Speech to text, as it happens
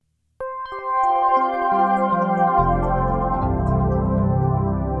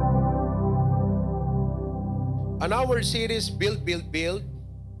On our series, Build, Build, Build,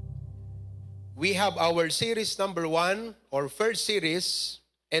 we have our series number 1 or first series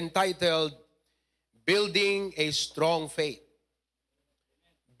entitled Building a Strong Faith.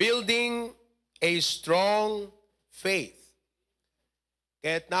 Building a Strong Faith.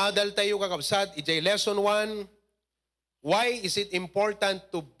 Kaya't naadal tayo kakabsat, ijay lesson 1, why is it important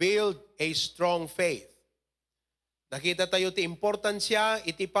to build a strong faith? Nakita tayo ti importansya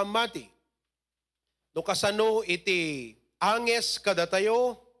iti pamati. No kasano iti anges kada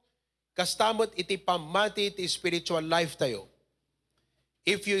tayo, kastamot iti pamati iti spiritual life tayo.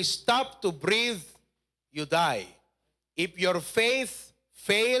 If you stop to breathe, you die. If your faith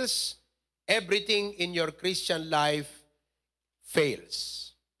fails, everything in your Christian life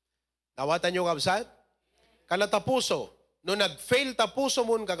fails. Nawatan nyo kabsat? Kalatapuso, no nag-fail tapuso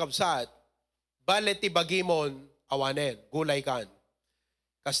mon kakabsat, balet ti bagimon awanen, gulay kan.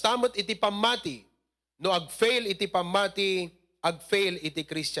 Kastamot iti pamati, no ag-fail iti pamati, ag-fail iti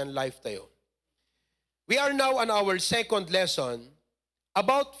Christian life tayo. We are now on our second lesson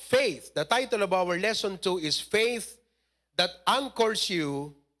about faith. The title of our lesson 2 is Faith that Anchors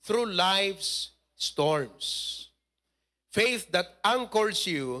You Through Life's Storms. Faith that anchors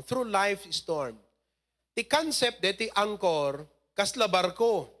you through life's storm. Ti concept de ti anchor, kasla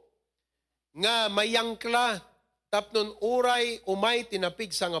barko, nga mayangkla, tapnon uray umay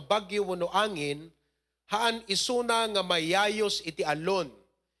tinapig sa nga bagyo wano angin, haan isuna nga mayayos iti alon,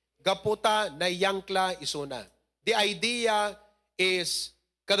 gaputa na yangkla isuna. The idea is,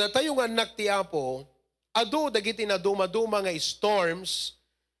 kada tayo nga anak ti Apo, adu dagiti na dumaduma nga storms,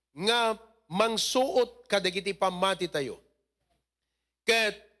 nga mangsuot kadagiti pamati tayo.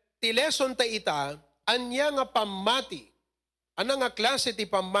 Ket ti lesson ta ita, anya nga pamati, ana nga klase ti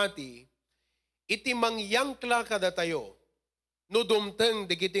pamati, iti mangyangkla kada tayo, no dumteng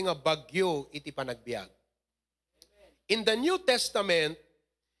digiti nga bagyo iti panagbiag. In the New Testament,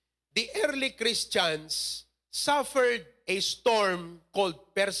 the early Christians suffered a storm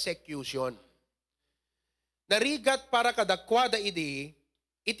called persecution. Narigat para kadakwada iti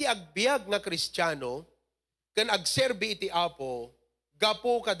agbiag nga Kristiyano, kan agserbi iti Apo,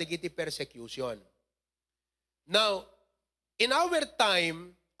 gapo kadigiti persecution. Now, in our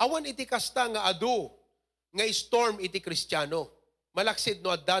time, awan iti kasta nga adu, nga storm iti Kristiyano. Malaksid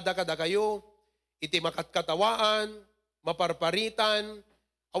no addada kada kayo, iti makatkatawaan, maparparitan,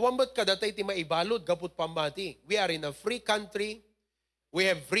 awan ba't kadatay iti maibalod, gaput pamati. We are in a free country, we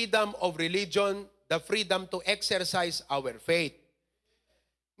have freedom of religion, the freedom to exercise our faith.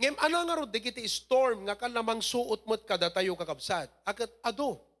 Ngem ana nga rod digiti storm nga kalamang suot mo't kada tayo kakabsat. Akat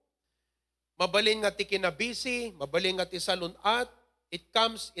ado. Mabalin nga ti kinabisi, mabalin nga ti salunat, it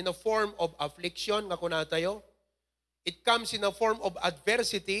comes in a form of affliction nga kuna tayo. It comes in a form of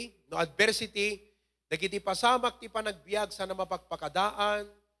adversity. No adversity, dagiti pasamak ti panagbiag sana mapagpakadaan,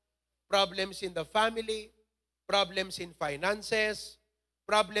 problems in the family, problems in finances,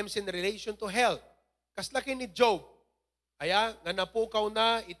 problems in relation to health. Kaslaki ni Job. Aya, nga napukaw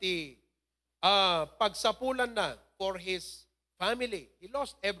na iti pagsapulan na for his family. He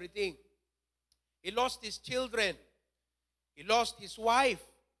lost everything. He lost his children. He lost his wife.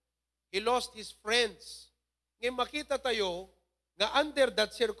 He lost his friends. Ngayon makita tayo nga under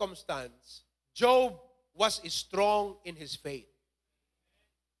that circumstance, Job was strong in his faith.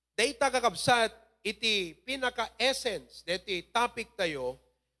 Data kakabsat, iti pinaka-essence, iti topic tayo,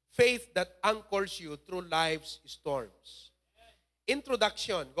 faith that anchors you through life's storms.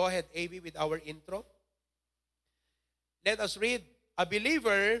 Introduction. Go ahead, AV, with our intro. Let us read. A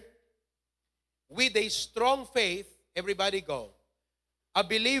believer with a strong faith, everybody go. A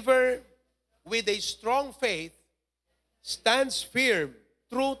believer with a strong faith stands firm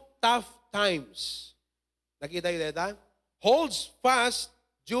through tough times. Nakita yun dito? Holds fast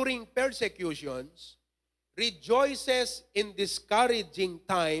during persecutions, rejoices in discouraging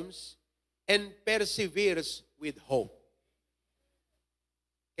times, and perseveres with hope.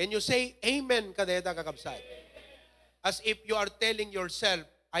 Can you say amen kadeta kakabsat? As if you are telling yourself,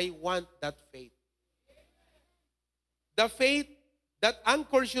 I want that faith. The faith that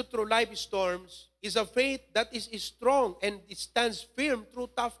anchors you through life storms is a faith that is strong and it stands firm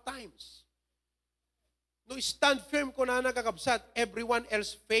through tough times. No, stand firm ko na kakabsat, everyone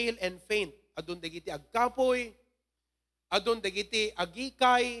else fail and faint. Adun dagiti agkapoy, adun dagiti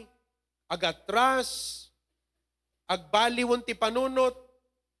agikay, agatras, agbaliwon ti panunot,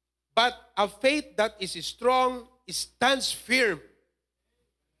 but a faith that is strong stands firm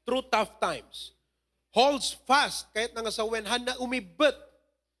through tough times. Holds fast, kahit nga sa wenhan na umibet,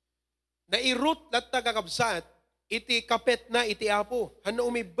 na irut lat tagakabsat, iti kapet na iti Apo, hana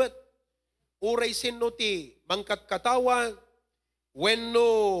umibet. uray sino ti mangkat katawa,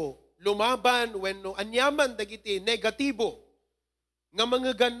 wenno lumaban, wenno anyaman dagiti negatibo, nga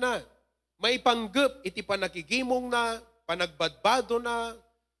mangagan na, may panggap iti panakigimong na, panagbadbado na,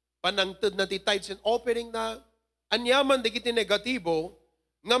 panangtid na ti tithes and offering na, anyaman dagiti negatibo,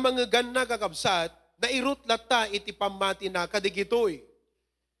 nga mangagan na kakabsat, na irut lata iti pamati na kadigitoy,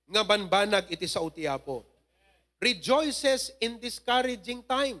 nga banbanag iti sa utiapo. Rejoices in discouraging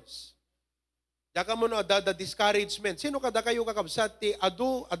times. Daka mo no adada discouragement. Sino kada kayo kakabsat ti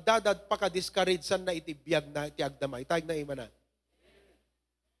adu adada paka-discourage san na iti biyag na iti agdamay. Tayag na ima na.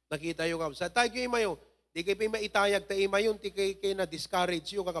 Nakita yung kakabsat. Tayag yung ima yung. Di kayo maitayag ta ima yung ti kay na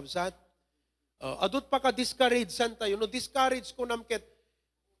discourage yung kakabsat. Adut paka-discourage san tayo. No discourage ko namket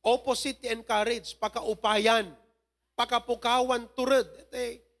opposite ti encourage. Paka-upayan. Paka-pukawan turud.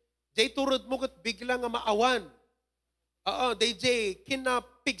 Jay turud mo kat bigla nga maawan. DJ,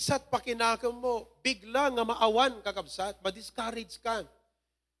 kinapigsat pa kinakam mo, bigla nga maawan kakabsat, ma-discourage ka.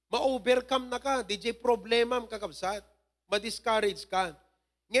 Ma-overcome na ka, DJ problema kakabsat, ma-discourage ka.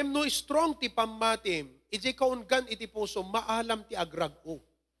 Ngem no strong ti pamatim, iti kaungan iti puso, maalam ti agrag o.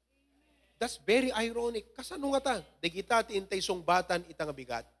 That's very ironic. Kasano nga ta? Dagita ti intay sungbatan itang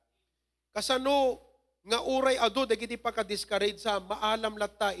bigat. Kasano nga uray ado, dagiti paka-discourage sa maalam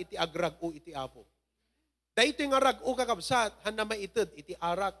lata iti agrag o iti apo. Dahito nga rag o kakabsat, hana maitid, iti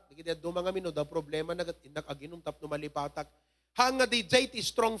arak. Dagiti dumanga mino, da problema na nakaginom tap numalipatak. Hanga di jay ti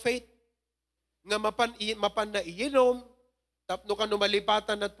strong faith, nga mapan na iyinom, tap no ka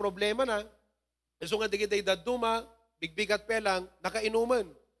numalipatan at problema na, so nga dagiti daduma, bigbigat pelang,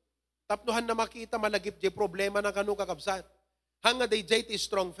 nakainuman. Tap no han na makita malagip di problema na kanu kakabsat. Hanga di jay ti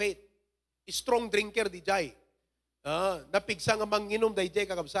strong faith. Strong drinker di jay. Napigsa nga manginom di jay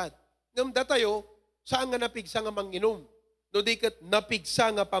kakabsat. Ngam datayo, saan nga napigsa nga manginom? No di kat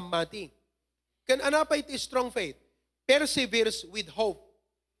napigsa nga pamati. Kan anapay ti strong faith, perseveres with hope.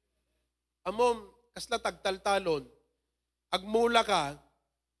 Amom, kasla tagtaltalon, agmula ka,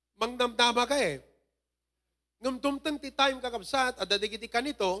 mangnamdama ka eh. Ngam dumtang ti time kakabsat, adadigiti ka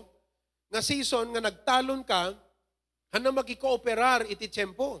nito, nga season nga nagtalon ka, hana magkikooperar iti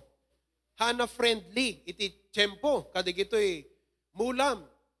tiyempo. Hana friendly iti tiyempo, kadigito'y mulam.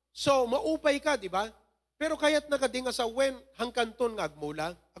 So, maupay ka, di ba? Pero kayat nakadinga sa wen hangkanton nga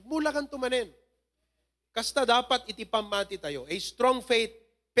agmula kan tumanen. Kasta dapat iti pamati tayo. A strong faith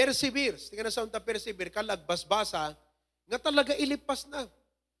perseveres. Tika na sa unta persevere, kalagbasbasa, nga talaga ilipas na.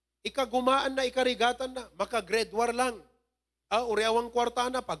 Ikagumaan na, ikarigatan na, maka-grade war lang. Uriawang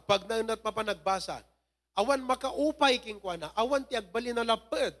kwarta na, pagpag na at mapanagbasa. Awan makaupay kingkwa na, awan ti agbali na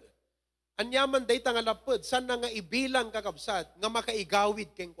lapad. Anyaman day nga lapad, san na nga ibilang kakabsat, nga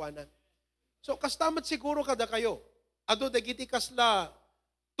makaigawid keng kwanan. So, kastamat siguro kada kayo. Ado dagiti kasla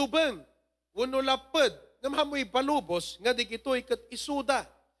tubeng, wano lapad, nga mahamoy balubos, nga digito'y kat isuda,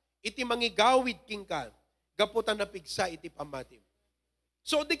 iti mangigawid king ka, gaputan na pigsa iti pamatim.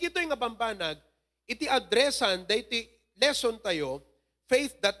 So, digito'y nga bambanag, iti adresan, iti lesson tayo,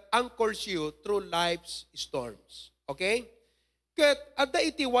 faith that anchors you through life's storms. Okay? Kat adda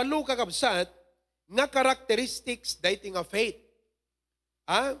iti walo kakabsat nga characteristics daiti nga faith.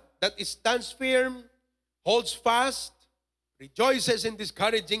 That stands firm, holds fast, rejoices in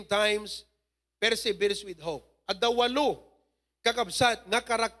discouraging times, perseveres with hope. Adda walo kakabsat nga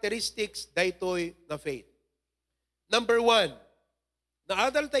characteristics daytoy nga faith. Number 1,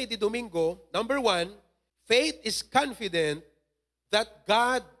 naadal tayo iti Domingo, number 1, faith is confident that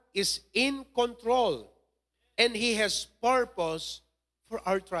God is in control and He has purpose for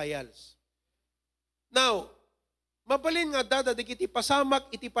our trials. Now, mabalin nga dadadik iti pasamak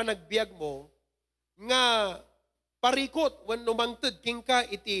iti panagbiag mo, nga parikot when numangted king ka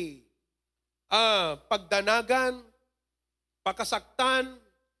iti pagdanagan, pakasaktan,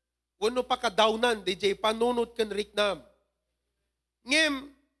 wano pakadawnan, DJ panunot kan riknam.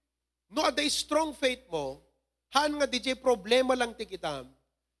 Ngem, no aday strong faith mo, haan nga DJ problema lang tikitam,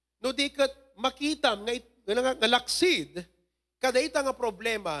 no di kat makitam nga laksid, kada ita nga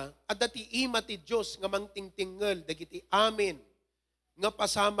problema, at dati ima ti Diyos nga mangtingtingel, dagiti amin, nga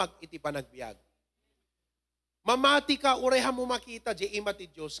pasamag iti panagbiag. Mamati ka, ureha mo makita, di ima ti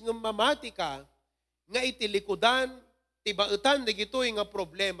Diyos, nga mamati ka, nga iti likudan, ti baetan, dagito'y nga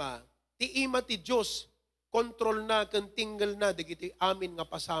problema, ti ima ti Diyos, kontrol na, kantingel na, dagiti amin nga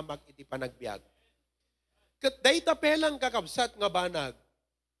pasamag iti panagbiag. Kat dayta pelang kakabsat nga banag,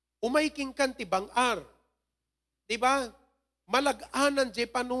 umayking kan ti bangar. Diba? Malaganan di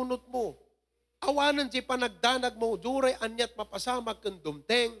panunot mo. Awanan di panagdanag mo, duray anyat mapasamag kan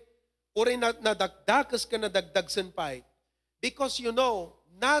dumteng, uri nadagdakas ka nadagdag senpay. Because you know,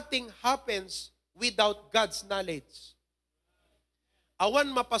 nothing happens without God's knowledge. Awan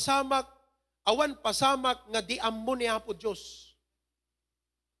pasamak nga di ammo ni Apo Diyos.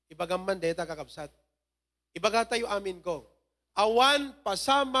 Ibagaman deta kakabsat. Ibaga tayo amin ko. Awan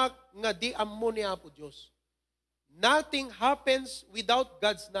pasamak nga di ammo ni Apo Diyos. Nothing happens without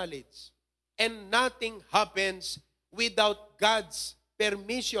God's knowledge. And nothing happens without God's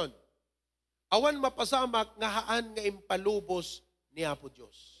permission. Awan mapasamak nga haan nga impalubos ni Apo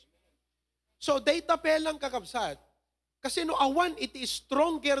Diyos. So, data pelang kakabsat. Kasi no awan it is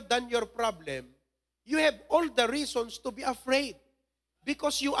stronger than your problem, you have all the reasons to be afraid.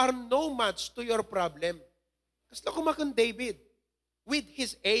 Because you are no match to your problem. Kasi kumakan David, with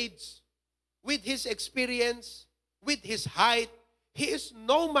his age, with his experience, with his height, he is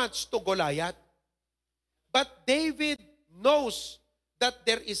no match to Goliath. But David knows that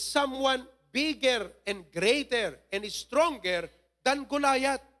there is someone bigger and greater and stronger than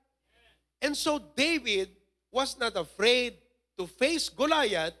Goliath. And so David was not afraid to face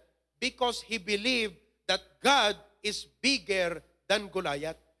Goliath because he believed that God is bigger than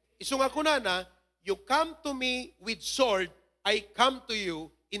Goliath. Isunga ko na, you come to me with sword, I come to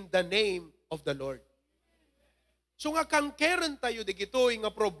you in the name of the Lord. So nga kangkeren tayo di gitoy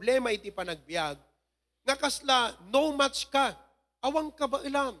nga problema iti panagbiag, nga kasla no match ka, awang ka ba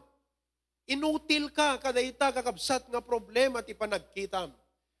ilam? Inutil ka, kadayta kakabsat nga problema ti panagkitam.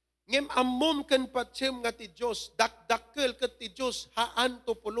 Ngem ammom ken patsem nga ti Dios, dakdakkel ket ti Dios haan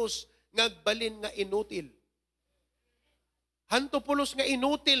to pulos ngagbalin nga inutil. Hanto pulos nga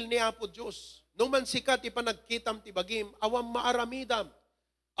inutil ni Apo Dios. Nung man sikat ti panagkitam ti bagim, awang maaramidam,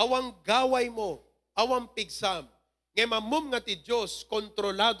 awang gaway mo, awang pigsam. Ngem ammom nga ti Dios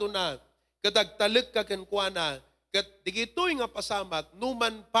kontrolado na, kadagtaleg ka ken kuana, ket digitoy nga pasamak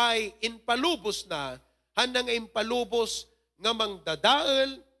numan pay inpalubos na, handa nga impalubos nga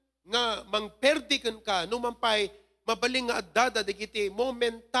mangdadael, nga mangperdikan ka, numampay, mabaling nga addada, digiti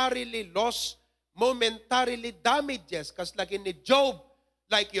momentarily loss, momentarily damages, kas laki ni Job,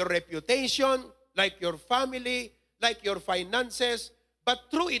 like your reputation, like your family, like your finances,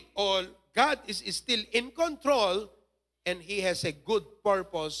 but through it all, God is still in control, and He has a good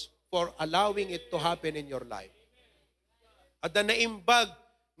purpose for allowing it to happen in your life. At na naimbag,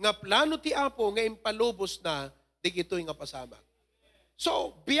 nga plano ti Apo, nga impalubos na, digitoy nga pasamak.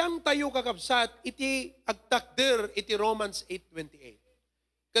 So, biyang tayo kakabsat, iti agtakder, iti Romans 8:28.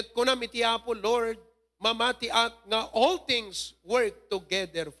 Kat kunam iti Apo, Lord, mamatiak nga all things work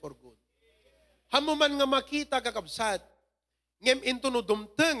together for good. Hamuman nga makita kakabsat, ngem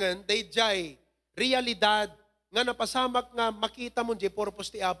intunudumtengen, day jay, realidad, nga napasamak nga makita mo, di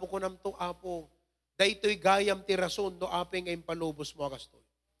purpose ti Apo, kunam to Apo, daytoy gayam ti rason, no ape nga impalubos mo kastoy.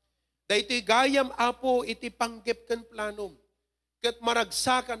 Daytoy gayam Apo, iti panggep ken planom. Ket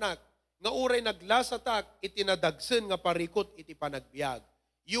maragsakanak, nga uray naglasatak, itinadagsen nga parikot iti panagbiag.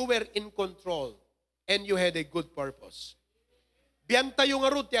 You were in control, and you had a good purpose. Biyan tayo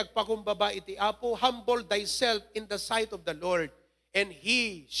nga ro, ti agpakumbaba iti Apo, humble thyself in the sight of the Lord, and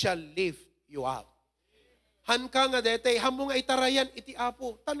He shall lift you up. Han ka nga detay, hamo nga itarayan iti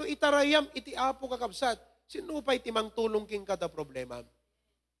Apo. Tano itarayam iti Apo kakabsat, sinupay ti mangtulong king kada problema.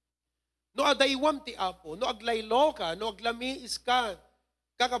 No adaywam ti Apo, no aglaylo ka, no aglamiis ka,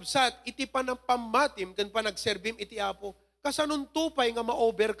 kakabsat, iti panampamatim, kan panagserbim iti Apo, kasanun tupay nga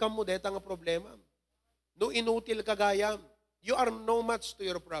ma-overcome mo deta nga problema. No inutil kagayam, you are no match to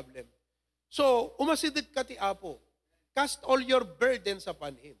your problem. So, umasidit ka ti Apo, cast all your burdens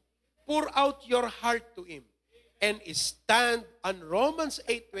upon Him, pour out your heart to Him, and stand on Romans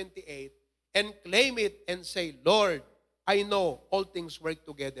 8:28 and claim it and say, Lord, I know all things work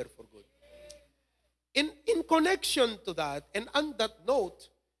together for good. In connection to that, and on that note,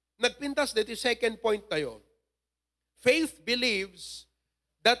 nagpintas dito second point tayo. Faith believes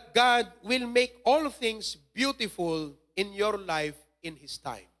that God will make all things beautiful in your life in His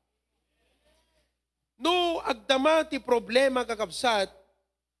time. No agdama ti problema kakabsat,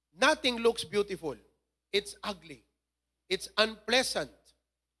 nothing looks beautiful. It's ugly. It's unpleasant.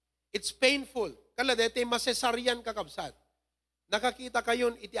 It's painful. Kala dete masesaryan kakabsat. Nakakita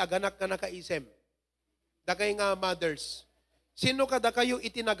kayon iti aganak ka nakaisem. Dakay nga mothers. Sino kada kayo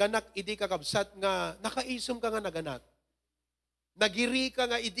itinaganak, idi kakabsat nga, nakaisum ka nga naganak. Nagiri ka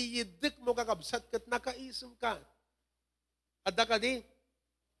nga, idi yidik mo kakabsat kat nakaisum ka. At dakadi,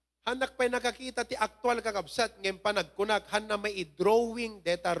 hanak pa'y nakakita ti aktual kakabsat, ngayon pa nagkunak, han na may i-drawing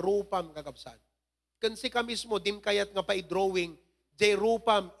deta rupam kakabsat. Kansi ka mismo, dim kayat nga pa i-drawing, jay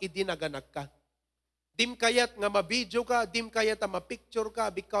rupam, idinaganak ka. Dim kayat nga ma-video ka, dim kayat nga ma-picture ka,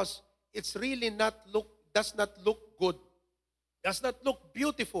 because it's really does not look good. Does not look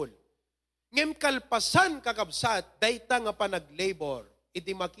beautiful. Ngem kalpasan kakabsat, dayta nga pa nag-labor,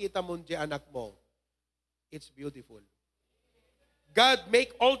 iti makita mo di anak mo, it's beautiful. God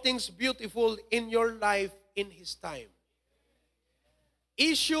make all things beautiful in your life in His time.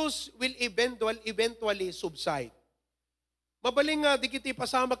 Issues will eventually subside. Mabaling nga, di kiti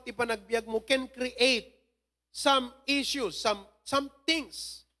pasamak ti panagbiag mo can create some issues, some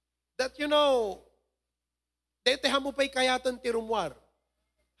things that, dete hamo pa'y kayatan ti rumwar.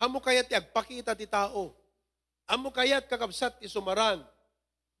 Hamo kayat ti agpakita ti tao. Hamo kayat kakabsat ti sumarang.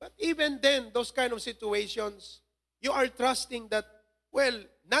 But even then, those kind of situations, you are trusting that,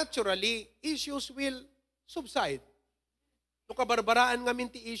 naturally, issues will subside. No kabarbaraan nga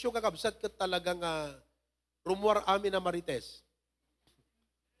ti issue kakabsat kat talagang rumwar amin na marites.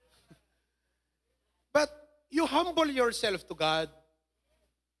 But you humble yourself to God.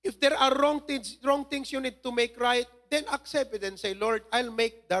 If there are wrong things you need to make right, then accept it and say, Lord, I'll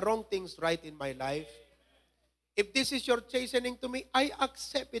make the wrong things right in my life. If this is your chastening to me, I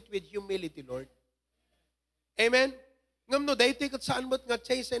accept it with humility, Lord. Amen? Ngam no, dahil kat saan mo't nga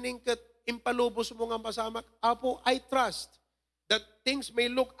chastening kat impalubos mo nga masamak, Apo, I trust that things may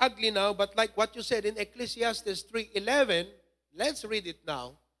look ugly now, but like what you said in Ecclesiastes 3:11, let's read it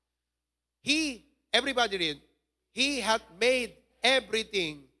now. Everybody read, He hath made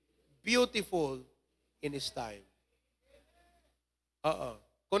everything beautiful in His time.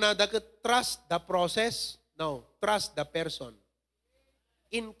 Kung trust the process, no, trust the person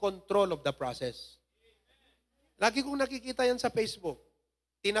in control of the process. Lagi kong nakikita yan sa Facebook.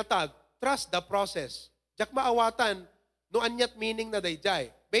 Tinatag, trust the process. Diyak maawatan, no anyat meaning na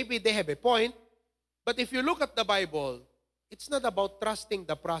dayjay. Maybe they have a point, but if you look at the Bible, it's not about trusting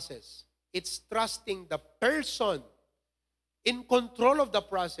the process. It's trusting the person in control of the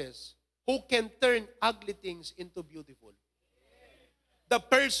process who can turn ugly things into beautiful. The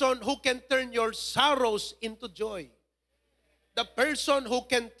person who can turn your sorrows into joy. The person who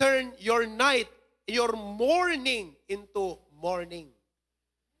can turn your night, your mourning into morning.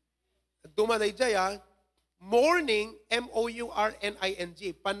 Dumaday jaya, morning,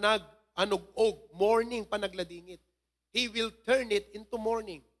 M-O-U-R-N-I-N-G, anug-og, morning, panagladingit. He will turn it into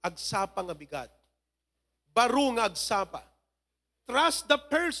morning. Agsapa nga bigat. Baro nga agsapa. Trust the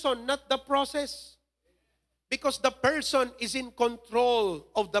person, not the process. Because the person is in control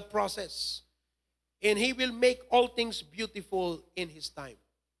of the process. And He will make all things beautiful in His time.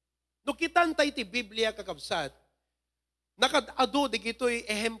 No kitantay iti Biblia kakabsat, nakadado di gito'y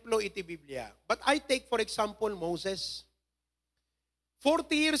ehemplo iti Biblia. But I take for example Moses.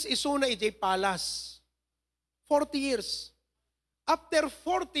 40 years isuna iti palas. 40 years. After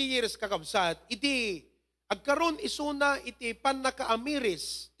 40 years kakabsat, iti agkaron isuna iti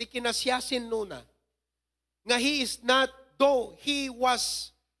panakaamiris, ti kinasyasin nuna. Nga he is not, though he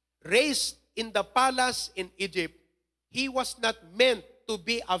was raised in the palace in Egypt, he was not meant to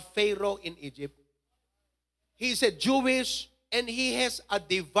be a Pharaoh in Egypt. He is a Jewish and he has a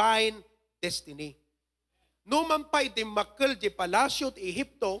divine destiny. Numampay di makil di palasyo ti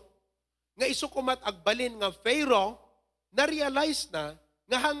Ehipto, nga isukumat agbalin nga Pharaoh, na-realize na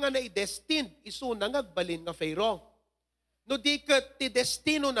nga hanga na i-destined isu na ngagbalin nga Pharaoh. No di kat ti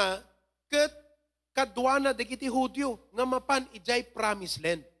destino na kat kadwana di kiti Hudyo nga mapan ijay promised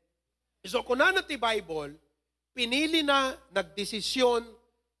land. So kung na ti Bible, pinili na nagdesisyon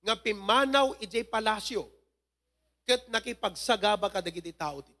nga pimanaw ijay palasyo kat nakipagsagaba ka di kiti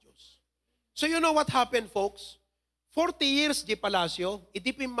tao ti Diyos. So you know what happened, folks? 40 years di palasyo,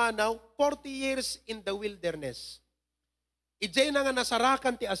 iti pimanaw, 40 years in the wilderness. Ijay na nga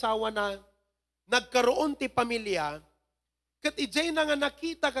nasarakan ti asawa na nagkaroon ti pamilya, kat ijay na nga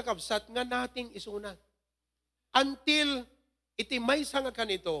nakita kakabsat nga nating isuna. Until iti maysa nga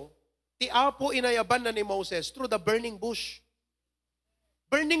kanito, ti Apo inayaban na ni Moses through the burning bush.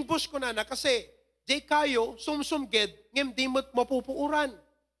 Burning bush ko na kasi jay kayo sumsumged ngem dimot mapupuuran.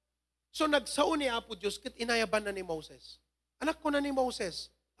 So nagsaon ni Apo Diyos kat inayaban na ni Moses. Anak ko na ni Moses,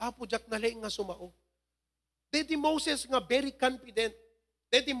 Apo jak nalay nga sumao. Dedi Moses nga very confident.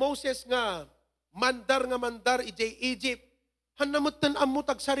 Dedi Moses nga mandar ijay Egypt. Hanamutan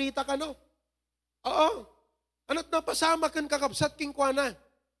amutag sarita ka no? Oo. Anat na pasama kan kakabsat king kuana.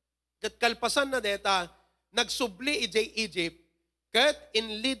 Kat kalpasan na deta, nagsubli ijay Egypt, kat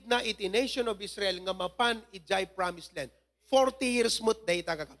inlead na iti nation of Israel nga mapan ijay promised land. 40 years mo't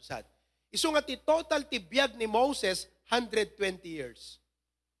data kakabsat. Isu nga ti total ti biag ni Moses, 120 years.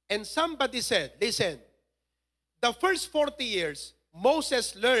 And somebody said, listen, the first 40 years,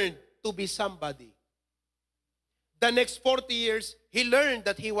 Moses learned to be somebody. The next 40 years, he learned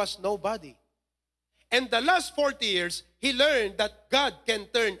that he was nobody. And the last 40 years, he learned that God can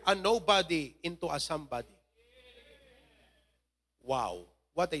turn a nobody into a somebody. Wow,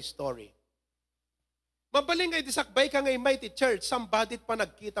 what a story. Mabaling ay disakbay ka ngay mighty church, somebody pa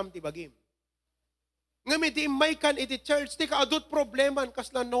nagkitam ti bagim. Nga may di may kan iti church, ti kaadot probleman,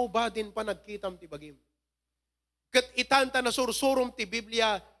 kas na nobody pa nagkitam ti bagim. Kat itanta na sursurum ti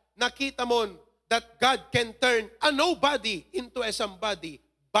Biblia, nakita mon that God can turn a nobody into a somebody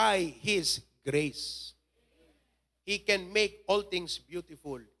by His grace. He can make all things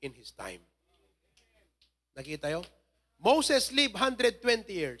beautiful in His time. Nakita yo? Moses lived 120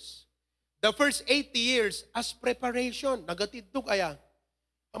 years. The first 80 years as preparation. Nagatidog aya.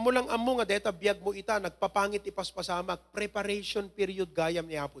 Amo lang amo nga deta biyag mo ita, nagpapangit ipaspasamak. Preparation period gayam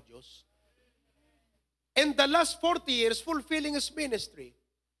ni Apo Diyos. And the last 40 years, fulfilling His ministry.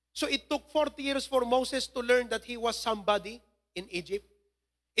 So it took 40 years for Moses to learn that he was somebody in Egypt.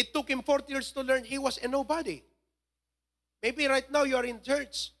 It took him 40 years to learn he was a nobody. Maybe right now you are in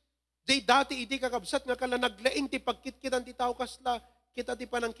church. Di dati idi kakabsat nga kala naglaing ti pagkitkitan ti tao kasla, kita ti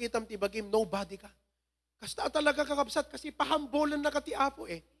panangkitam ti bagim, nobody ka. Kasta talaga kakabsat kasi pahambolan na ka ti Apo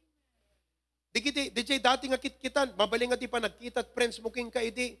eh. Di dati nga kitkitan, mabaling nga ti panagkitat, friends mo king ka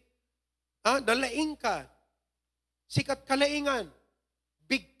idi. Nalaing ka. Sikat kalaingan.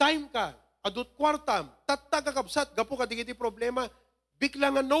 Big time ka. Adut kwartam. Tatta kakabsat. Gapo ka digiti problema.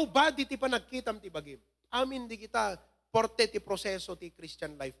 Bigla nga nobody ti panagkitam ti bagim. Amin di kita porte ti proseso ti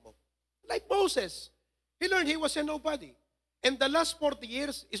Christian life mo. Like Moses. He learned he was a nobody. And the last 40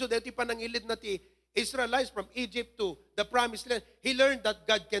 years, iso deti panangilid na ti Israelites from Egypt to the promised land, he learned that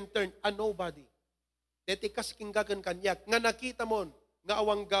God can turn a nobody. Deti kaskinggagan kanyak. Nga nakita mon, nga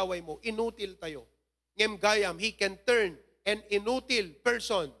awang gaway mo, inutil tayo. Ngem gayam, He can turn an inutil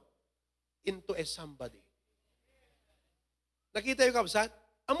person into a somebody. Nakita yung kapsat?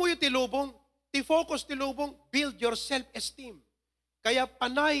 Amo yung tilubong, ti-focus tilubong, build your self-esteem. Kaya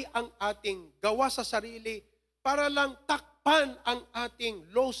panay ang ating gawa sa sarili para lang takpan ang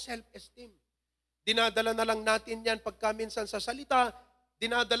ating low self-esteem. Dinadala na lang natin yan pagkaminsan sa salita,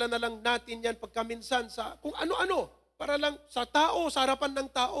 dinadala na lang natin yan pagkaminsan sa kung ano-ano. Para lang sa tao, sa harapan ng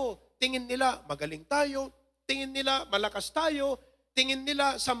tao, tingin nila magaling tayo, tingin nila malakas tayo, tingin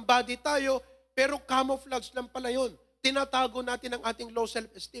nila somebody tayo, pero camouflage lang pala yun. Tinatago natin ang ating low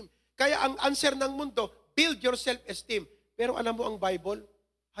self-esteem. Kaya ang answer ng mundo, build your self-esteem. Pero alam mo ang Bible,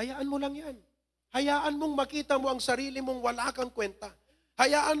 hayaan mo lang yan. Hayaan mong makita mo ang sarili mong wala kang kwenta.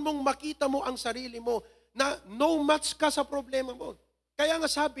 Hayaan mong makita mo ang sarili mo na no match ka sa problema mo. Kaya nga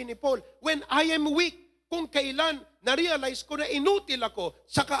sabi ni Paul, when I am weak, kung kailan na-realize ko na inutil ako,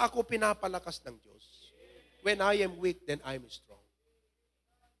 saka ako pinapalakas ng Diyos. When I am weak, then I am strong.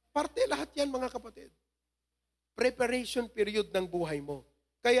 Parte lahat yan, mga kapatid. Preparation period ng buhay mo.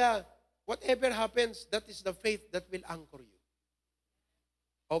 Kaya, whatever happens, that is the faith that will anchor you.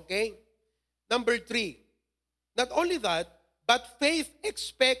 Okay? Number 3. Not only that, but faith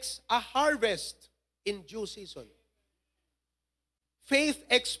expects a harvest in due season. Faith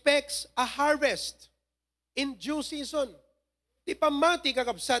expects a harvest in due season. Di pamati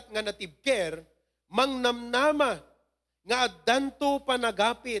kakabsat nga natibker, mangnamnama nga addanto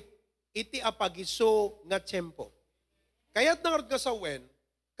panagapit iti apagiso nga tiyempo. Kaya't nangarod nga sa wen,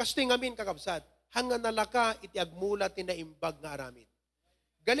 kasto ngamin kakabsat, hanga nalaka iti agmula tinaimbag nga aramid.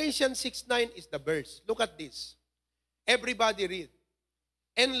 Galatians 6:9 is the verse. Look at this. Everybody read.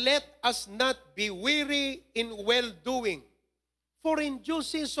 And let us not be weary in well-doing, for in due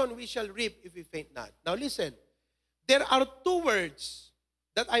season we shall reap if we faint not. Now listen, there are two words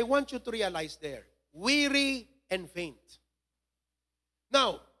that I want you to realize there. Weary and faint.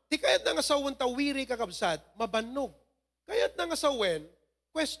 Now, di kayat na nga sawen ta weary kakabsat, mabannog. Kayat na nga sawen,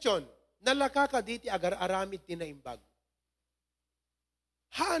 question, nalaka ka diti agar aramid tinaimbag.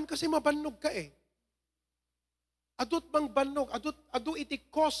 Haan kasi mabannog ka eh. Adut mang bannog, adu iti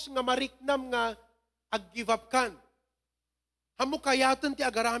cause nga mariknam nga ag-give up kan. Hamu kayatan ti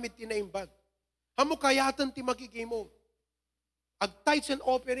agaramid ti naimbag. Hamu kayatan ti magigimo. Ag-tithes and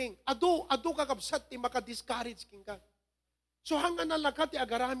offering. Adu kakabsat ti maka-discourage king ka. So hanga nalaka ti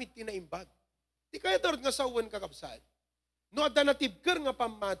agaramid ti naimbag. Ti kaya darod nga sawan kakabsat. No adda natibker nga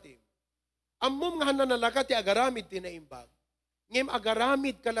pamatim. Ammom nga hananalaka ti agaramid ti naimbag. Ngem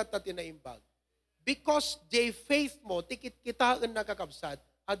agaramid kalat ti naimbag. Because the faith mo, tikit-kitaan na kakabsat,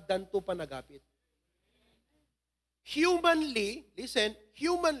 at danto pa nagapit. Humanly, listen,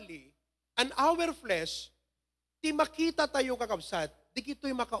 humanly, and our flesh, ti makita tayo kakabsat, di kito'y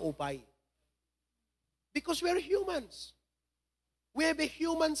makaupay. Because we're humans. We have a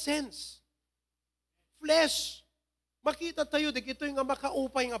human sense. Flesh, makita tayo, di kito'y nga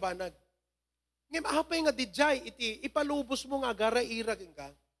makaupay nga banag. Ngem apay nga dijay iti ipalubos mo nga garaira ka.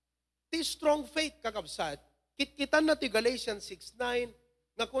 Ti strong faith kakabsat. Kitkitan na ti Galatians 6:9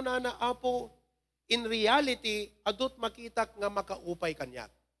 nga kunana apo in reality adut makitak nga makaupay kanyak.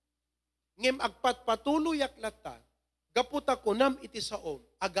 Ngem agpat patuloyak latta gaputa kunam iti saom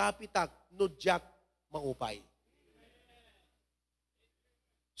agapitak nudyak maupay.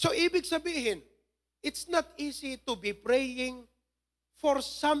 So ibig sabihin, it's not easy to be praying for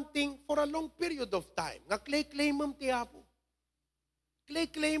something for a long period of time. Nga claimem ti Apo.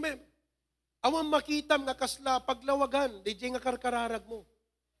 Claimem. Awan makitam nga kasla paglawagan, di nga karkararag mo.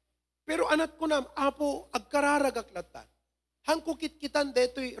 Pero anat ko nam, Apo, agkararag aklatan. Hangko kitkitan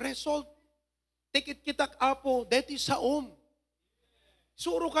deto'y result. Tikit-kitak, Apo, deto'y saom.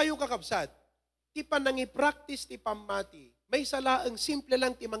 Suro kayo kakabsat. Ti panangi-practice ti pamati. May salaang simple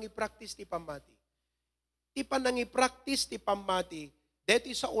lang ti mangi-practice ti pamati. Ti panangi-practice ti pamati.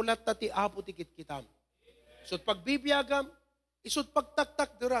 Deti sa ulat ta ti Apo ti kitkitam. Isut pagbibiyagam, isut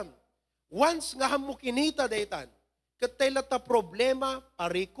pagtaktak duram. Once nga hamo kinita daytan, ket tay ta problema,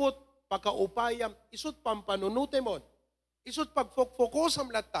 parikot, pakaupayam, isut pampanunute mon. Isut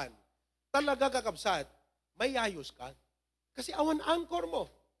pagfokosam latan. Talaga kakabsat, may ayos ka. Kasi awan anchor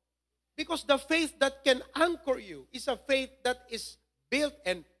mo. Because the faith that can anchor you is a faith that is built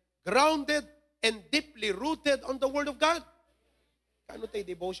and grounded and deeply rooted on the Word of God. Ano tayo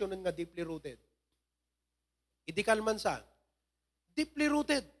devotion nga deeply rooted? Idikal man sa, deeply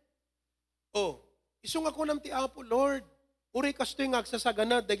rooted. Oh, isung ako nam ti Apo, Lord, uri kastoy nga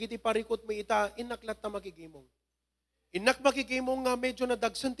agsasaganad, dagiti parikot mo ita, inaklat na makikimong. Inak makikimong nga medyo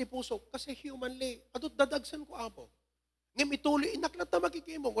nadagsan ti puso, kasi humanly, adot dadagsan ko Apo. Ngem ituloy, inaklat na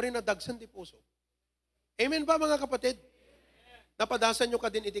makikimong, uri nadagsan ti puso. Amen ba mga kapatid? Napadasan nyo ka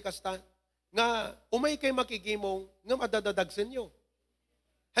din iti kasta, nga umay kay makikimong, nga madadadagsan nyo.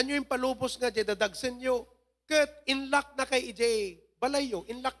 Hanyo yung palubos nga, di dadagsan nyo. Kat in-lock na kay EJ, balayo,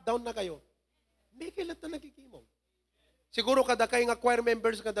 in-lockdown na kayo. May kilat na nagkikimong. Siguro kada kayo nga choir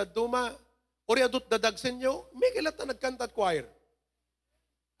members kada duma, ori adut dadagsan nyo, may kilat na nagkanta at choir.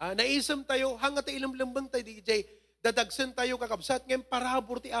 Naisam tayo, hangat ilam-lambang tayo, DJ, dadagsan tayo kakabsat, ngayon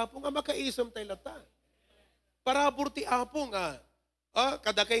parabor ti Apo nga makaisam tayo lata. Parabor ti Apo nga,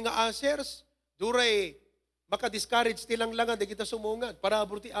 kada kayo nga asers, duray, maka-discourage tilang langan, di kita sumungan.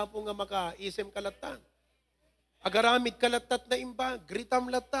 Parabor ti Apo nga maka-isem kalatan. Agaramid kalatat na imba, gritam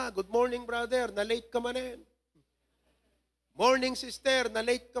lata, good morning brother, na late ka manen. Morning sister, na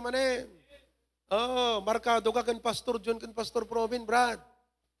late ka manen. Markado ka kan Pastor John, kan Pastor Provin, Brad.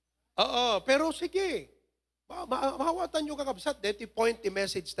 Pero sige, mahawatan nyo kakabsat, deti point, ti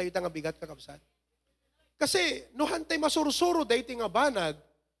message tayo nga bigat kakabsat. Kasi, no hantay masursuro, dahi ti nga banag,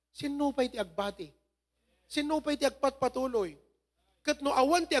 sinupay ti agbati. Sinupay ti agpatpatuloy. Kat no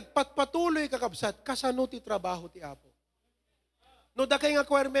awan ti agpatpatuloy kakabsat, kasano ti trabaho ti Apo. No da kay nga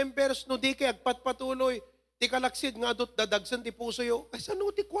choir members, no di kay agpatpatuloy, ti kalaksid nga dot dadagsan ti puso yo, kasano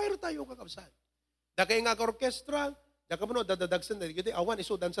ti choir tayo kakabsat. Da kay nga orkestra, da ka mo no, dadagsan, di awan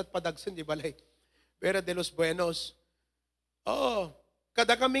isudan sa padagsan di balay. Pero de los Buenos.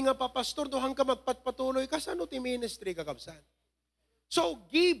 Kada kami nga papastor, dohang ka magpatpatuloy, kasano ti ministry kakabsat. So,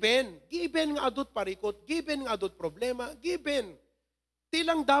 given nga adot parikot, given nga adot problema, given,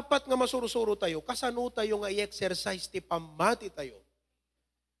 tilang dapat nga masurusuro tayo, kasano tayo nga i-exercise ti pamati tayo.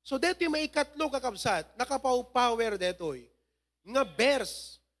 So, dito yung maikatlo kakabsat, nakapower detoy, nga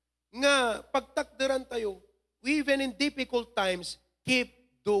verse, nga pagtakderan tayo, even in difficult times, keep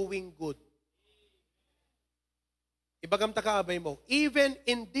doing good. Ibagam takaabay mo, even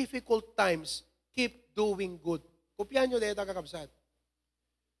in difficult times, keep doing good. Kopyan nyo dito kakabsat.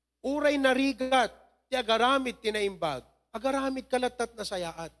 Uray narigat, ti agaramid tinaimbag, agaramid kalatat na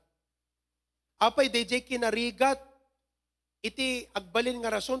sayaat. Apay DJ kinarigat, iti agbalin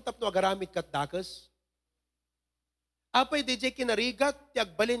nga rason tapno agaramid kat dakas. Apay DJ kinarigat, ti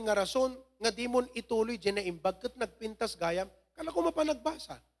agbalin nga rason, nga dimon ituloy dyan na imbag, kat nagpintas gayam, kala ko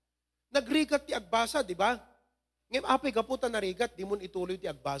mapanagbasa. Nagrigat ti agbasa, di ba? Ngayon, apay kaputa narigat, dimon ituloy ti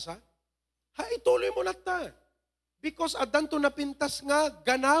agbasa. Ituloy mo lata. Because adanto napintas nga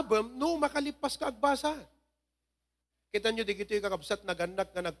ganabam no makalipas ka agbasa. Kita nyo di kito yung kakabsat na ganak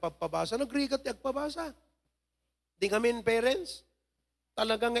nga nagpapabasa, nagrigat yung agpabasa. Di ngamin parents,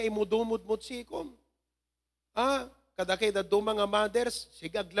 talaga nga imudumod-mud sikom. Kada kay daduma nga mothers,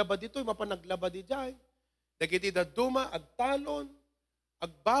 sige aglaba dito, mapanaglaba di jay. Dagiti daduma, agtalon,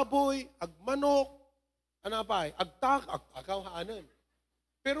 agbaboy, agmanok, agkawhaanan.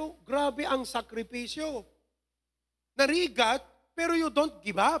 Pero grabe ang sakripisyo. Narigat, pero you don't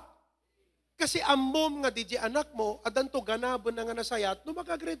give up. Kasi amom nga DJ anak mo, adanto ganabon na nga nasayat, no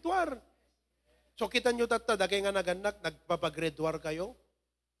makagretuar. So kita nyo tata, dagay nga naganak, nagpapagrade war kayo.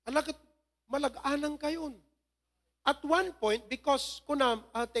 Alakit, malag-anang kayon. At one point, because kunam,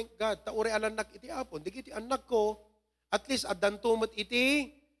 thank God, taure alanak iti apon, di iti anak ko, at least adan tumot iti,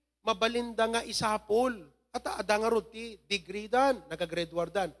 mabalinda nga isapol. At adang nga ti, degree dan, nagagrade war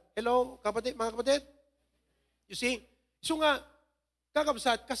dan. Hello, kapatid, mga kapatid? You see? So nga,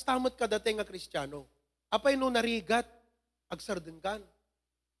 kakabsat, kastamot ka dating nga Kristiyano. Apay no narigat, agsardin kan.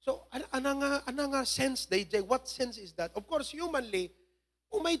 So, ana nga sense, DJ, what sense is that? Of course, humanly,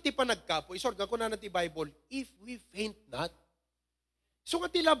 umay ti pa nagkapo, isort nga kuna na ti Bible, if we faint not. So nga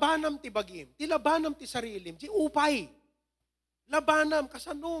ti labanam ti bagim, ti labanam ti sarilim, ti upay. Labanam,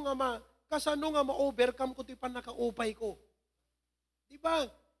 kasano nga ma-overcome ko ti panakaupay ko. Diba?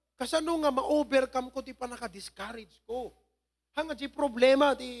 Kasano nga ma-overcome ko ti panaka-discourage ko. Hanga ti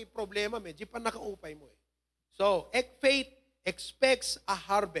problema, di panakaupay mo eh. So, faith expects a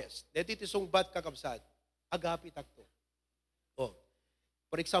harvest. Dito iti sungbat kakabsat, agapi takto. Oh.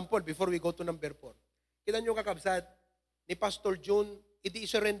 For example, before we go to number 4, kita nyo kakabsat, ni Pastor June, idi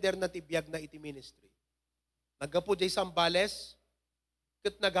surrender na ti biyag na iti ministry. Naggapo jay Sambales,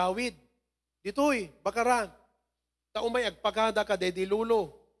 ket nagawid. Ditoy, bakaran. Taumay agpagada ka dedi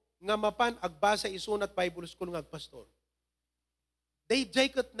lulo, nga mapan agbasa isunat Bible School nga agpastor. Day jay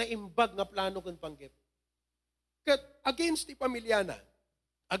ket na imbag nga plano ken panggep. Ket against ti pamilyana,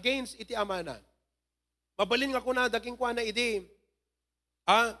 against iti amana. Mabalin nga kuna daking kuana idi,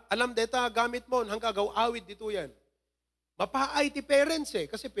 alam deta gamit mo, hanggang awid dito yan. Mapaay ti parents eh,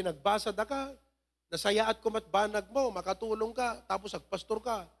 kasi pinagbasa da ka, nasayaat kumatbanag mo, makatulong ka, tapos agpastor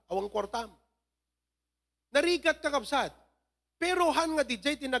ka, awang kwartam. Narigat ka kapsat. Pero han nga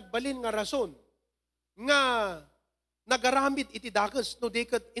DJ tinagbalin nga rason, nga nagaramid iti dakas, no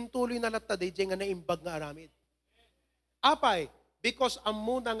dikat intuloy na latta DJ nga naimbag nga aramid. Apay, because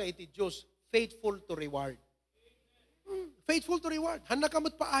amuna nga iti Diyos, faithful to reward. Faithful to reward. Hana ka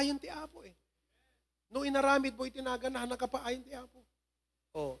mo't paayon ti Apo eh. No inaramid mo itinagan na hana ka paayon ti Apo.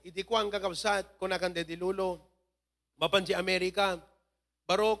 Oh, idi ko ang kakabsat, kung nakande di lulo, mapansi Amerika,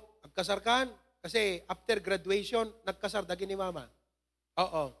 barok, agkasarkan, kasi after graduation, nagkasar dagi ni mama.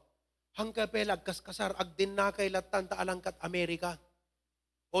 Oo. Hangka pela, agkaskasar, agdin na kay latan taalangkat Amerika.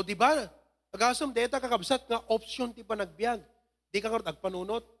 O di ba? Agasom deta kakabsat nga option ti panagbiag. Di ka kort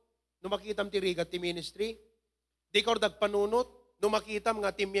agpanunot, no makitam ti rigat ti ministry. Di ka panunot, no makitam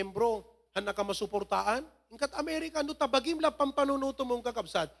nga ti miyembro, hana ka masuportaan. Ingkat Amerika, no tabagim la pampanunuto mong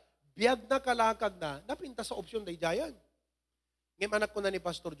kakabsat, biyag na kalakag na, napinta sa opsyon day jayan. Ngayon anak ko na ni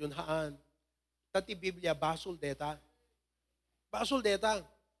Pastor John, haan, tati Biblia, basol deta. Basol deta.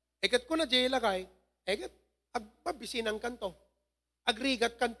 Ekat ko na jayla kay, ekat, agpabisinang kanto.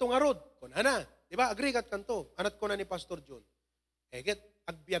 Agrigat kanto nga rod. Kung ana, di ba, agrigat kanto. Anak ko na ni Pastor John. Ekat,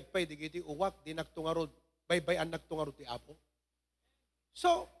 agbiag pa'y, digiti uwak, di nagtungarod. Bay-bayan nagtungarod ti Apo.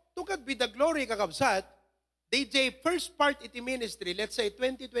 So, to God be the glory, kakabsat, DJ, first part iti ministry, let's say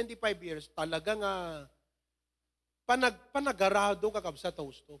 20-25 years, talaga nga panagarado kakabsat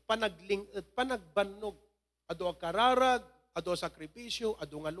husto, panagbannog, ado kararag, ado sakripisyo,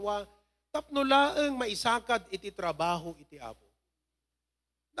 ado ngalwa, tapno laeng maisakad iti trabaho iti Apo.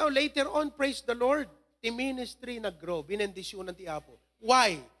 Now, later on, praise the Lord, the ministry nag-grow, binendisyonan ti Apo.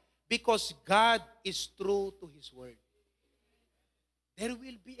 Why? Because God is true to His word. There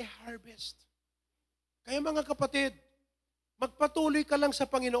will be a harvest. Kaya mga kapatid, magpatuloy ka lang sa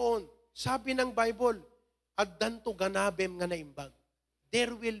Panginoon. Sabi ng Bible, agdanto ganabem nga naimbag.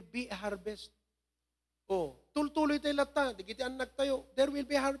 There will be a harvest. O, tultuloy tayo lata, di kiti anak tayo, there will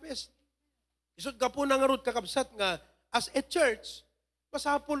be a harvest. Isot ka po nang arod kakabsat nga, as a church,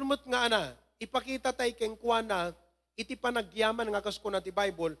 pasapul mo't nga ana, ipakita tayo keng kuwana, iti panagyaman nga kasko na ti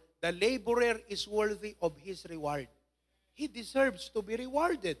Bible, the laborer is worthy of his reward. He deserves to be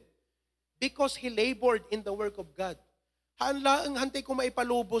rewarded because he labored in the work of God. Hanlaang hantay ko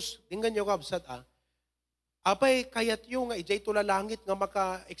maipalubos, tingnan nyo kabsat apay kayat yung nga ijay tulalangit nga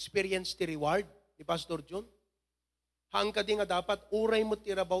maka-experience ti reward ni Pastor John. Hang ka di nga dapat uray mo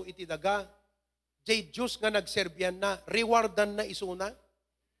tirabaw iti daga, jay Diyos nga nagserbyan na, rewardan na isuna.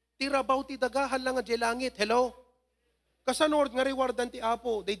 Tirabaw ti daga, halang nga jay langit. Hello? Kasanord nga rewardan ti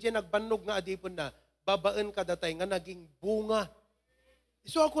Apo, day jay nagbannog nga adipon na, babaan ka datay nga naging bunga.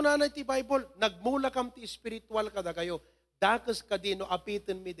 So ako na ti Bible, nagmula kam ti spiritual kada kayo, dakas ka di no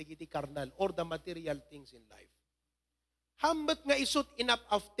apitin mi digiti karnal or the material things in life. Hambat nga isut inap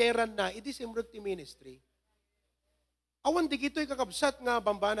afteran na, iti simrut ti ministry. Awan digito'y kakabsat nga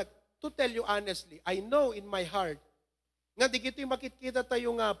bambanag. To tell you honestly, I know in my heart, nga digito'y makikita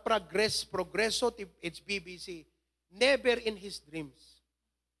tayo nga progreso ti HBBC, never in his dreams.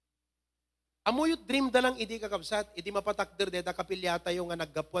 Amuyot dream da lang idi kakabsat, idi mapatakder deta kapilyata yung nga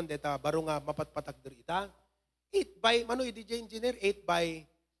naggapuan deta baro nga mapatpatakder ita. 8 by, mano idi engineer, 8 by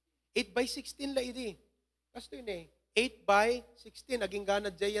 16 la idi. Kasto yun eh. 8 by 16, naging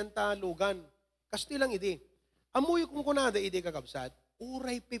ganad jayanta lugan. Kasto lang idi. Amuyo kung kunada idi kakabsat,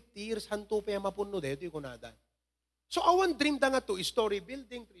 uray 50 years hanto pa yung mapuno dito yung kunada. So awan dream da nga to, story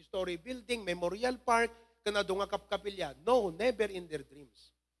building, 3-story building, memorial park, kanado nga kapkapilya. No, never in their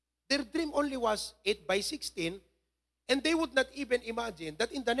dreams. Their dream only was 8 by 16, and they would not even imagine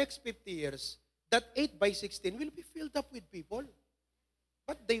that in the next 50 years, that 8 by 16 will be filled up with people.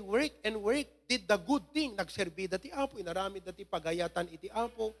 But they work and work, did the good thing. Nagserbi dati apo, inaramid dati pagayatan iti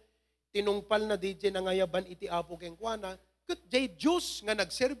apo, tinungpal na DJ nangayaban iti apo keng kuana, kat jay Diyos nga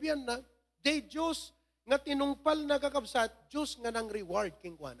nagserbian na, jay Diyos nga tinungpal na kakabsat, Diyos nga nang reward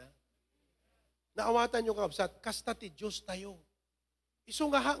keng kuana. Naawatan nyo kakabsat, kasta ti Diyos tayo. Iso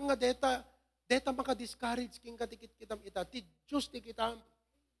nga deta maka-discourage king katikit kitam ita, ti Diyos ti kitam,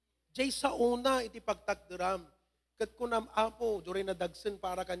 jay sa una iti pagtakderam, kat kunam apo, duray na dagsen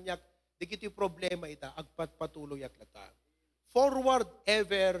para kanyak, di kiti problema ita, agpatpatuloy aklata. Forward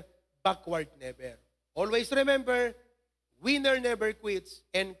ever, backward never. Always remember, winner never quits,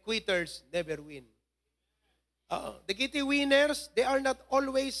 and quitters never win. The kiti winners, they are not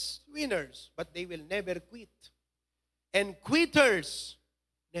always winners, but they will never quit. And quitters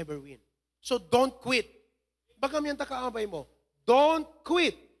never win. So don't quit. Baka yan takaabay mo, don't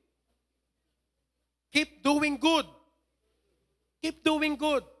quit. Keep doing good. Keep doing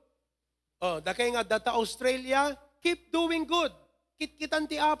good. Dakay nga data Australia, keep doing good. Kitkitan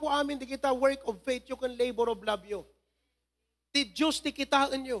ti apo amin, di kita work of faith, you can labor of love you. Ti Diyos ti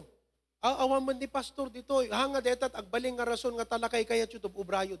kitaan nyo. Awan man ni pastor dito, hanga detat agbaling nga rason nga talakay kaya tutub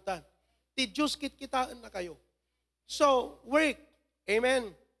ubrayod ta. Ti Diyos kitkitaan na kayo. So, work.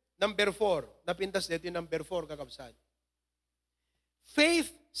 Amen. Number 4. Napintas dito yung number 4, kakabsad. Faith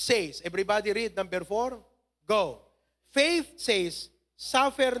says, everybody read number 4, go. Faith says,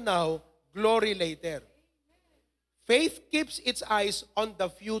 suffer now, glory later. Faith keeps its eyes on the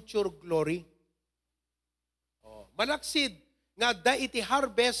future glory. Malaksid, nga da iti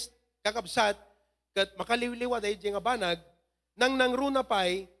harvest, kakabsat, kat makaliwliwa da iti nga banag, nang nangruna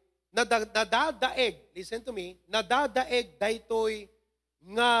pa'y, nadadaeg, listen to me, nadadaeg da ito'y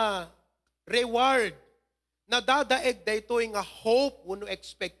nga reward, nadadaeg daytoy nga hope, wano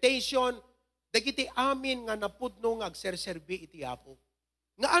expectation, dagiti amin nga napudno nga agserserbi iti apo.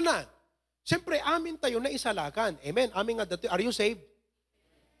 Nga ana, siyempre amin tayo na isalakan. Amen. Amin nga dati, are you saved?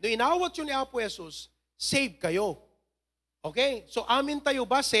 No inawat yun ni Apo Jesus, save kayo. Okay? So amin tayo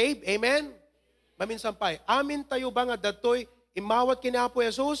ba saved? Amen? Maminsampay. Amin tayo ba nga datoy imawat kini Apo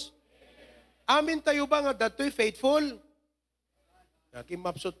Jesus? Amin tayo ba nga datoy faithful?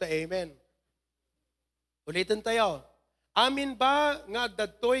 Nakimapsot ta amen. Ulitin tayo. Amin ba nga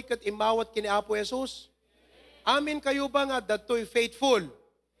datoy kat imawat kini Apo Jesus? Amin kayo ba nga datoy faithful?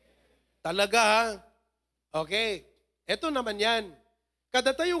 Talaga ha? Okay. Ito naman yan.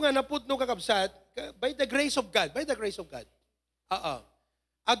 Kada tayo nga napudno kakabsat, by the grace of God, by the grace of God.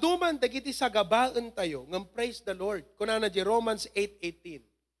 Aduman dagiti sagabaan tayo, ngam praise the Lord. Kuna na di Romans 8:18.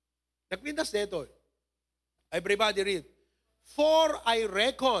 Nagpintas dito. Everybody read. For I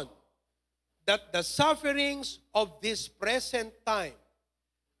reckon that the sufferings of this present time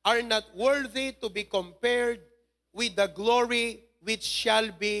are not worthy to be compared with the glory which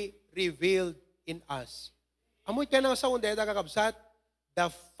shall be revealed in us. Amoy ka na sa undeta kakabsat, the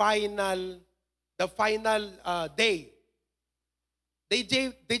final day.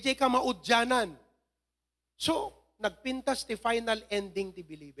 DJ ka maudyanan. So, nagpintas ti final ending ti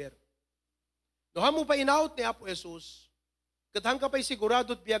believer. No hamo pa inaut ni Apo Jesus, katang ka pa'y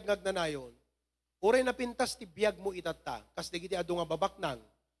sigurado at biyag nagnanayon, uray na pintas ti biyag mo itata, kas digiti adu nga babaknang,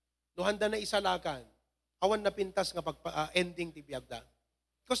 no handa na isalakan, awan na pintas nga ending ti biyag da.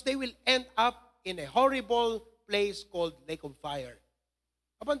 Because they will end up in a horrible place called lake of fire.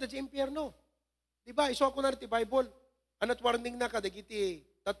 Apan da di impyerno. Diba, iso ako na ti Bible, anat warning na kadagiti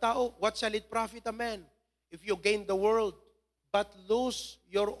tatao, what shall it profit a man if you gain the world but lose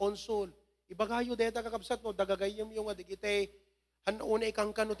your own soul? Ibagayo deta kakabsat mo, dagagayam yung adigite, una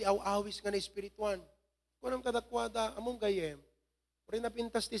ikang kano ti awawis nga na espirituan. Kunam kadakwada, among gayem, rin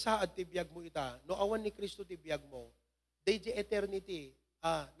napintas ti saad ti biyag mo ita, no awan ni Kristo ti biyag mo, day di eternity,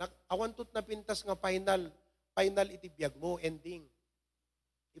 awan tut napintas nga final iti biyag mo, ending.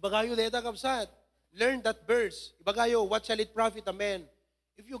 Ibagayo deta kakabsat, learn that verse. Ibagayo, what shall it profit a man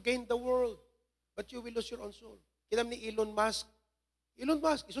if you gain the world, but you will lose your own soul? Kinam ni Elon Musk,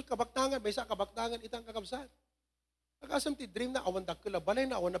 isot kabaktangan, may isa kabaktangan itang kakabsat. Nag-asam ti dream na awan dakila, balay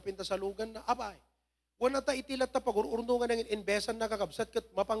na awan na pinta sa lugan na, abay. Wana ta itilat ta pag-ururnungan ng inbesan na kakabsat kat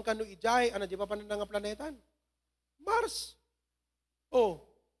mapangkano ijay, ano di pa pa nga planetan? Mars. Oh,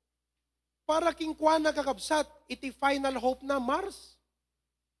 para king kwa na kakabsat, iti final hope na Mars.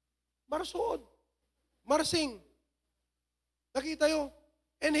 Marsod. Marsing. Nakita yo?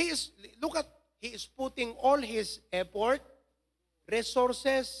 And he is putting all his effort,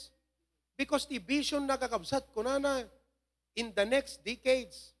 resources, because the vision na kakabsat ko na in the next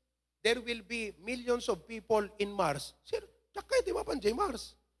decades, there will be millions of people in Mars. Sir, tsaka di ba panjay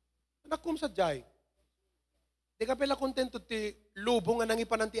Mars? Anak kum sa jay. Di ka pala kontento ti lubong nga nang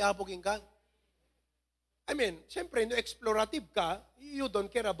ipananti apogin ka? I mean, siyempre, no explorative ka, you don't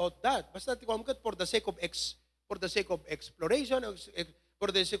care about that. Basta ti kumkat for the sake of exploration, for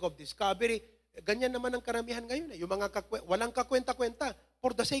the sake of discovery, ganyan naman ang karamihan ngayon. Yung mga walang kakwenta-kwenta,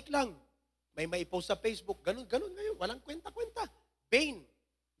 for the sake lang. May maipost sa Facebook, ganun ngayon, walang kwenta-kwenta. Vain.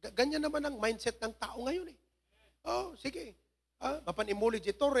 Ganyan naman ang mindset ng tao ngayon eh. Oh, sige. Mapanimuli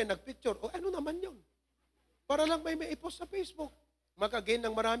Torre, nagpicture. O ano naman yun? Para lang may maipost sa Facebook. Makagain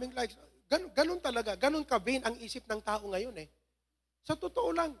ng maraming likes. Ganun talaga. Ganun ka-vain ang isip ng tao ngayon eh. Sa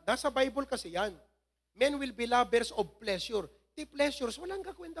totoo lang, nasa Bible kasi yan. Men will be lovers of pleasure. The pleasures, walang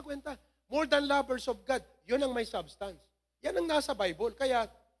kakwenta-kwenta. More than lovers of God. Yun ang may substance. Yan ang nasa Bible. Kaya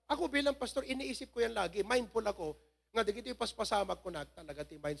ako bilang pastor, iniisip ko yan lagi. Mindful ako. Nga digiti paspasamak ko na talaga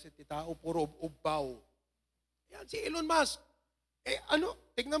ti mindset ti tao, puro ubaw. Yan, si Elon Musk.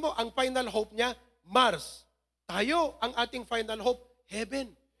 Tignan mo, ang final hope niya, Mars. Tayo, ang ating final hope,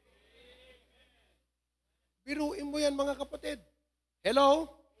 heaven. Biruin mo yan mga kapatid.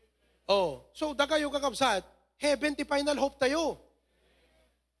 Hello? Oh, so da kayo kakabsat, heaven ti final hope tayo.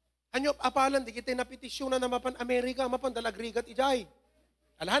 Hanyo, apalan, di kita napitisyon na mapan Amerika, mapan dalagrigat ijay.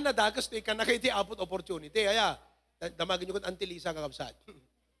 Alahan na dagas ti ka na kayo ti apot opportunity. Kaya, damagin nyo kung antilisa kakabsat.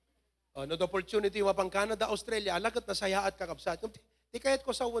 Oh, no opportunity mapang Canada, Australia, alagat na saya at kakabsat. Di kayat ko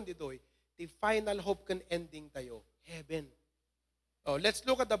sa uwan dito the final hope can ending tayo, heaven. Oh, let's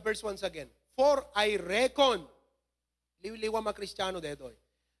look at the verse once again. For I reckon, liwa mga Kristiyano dito,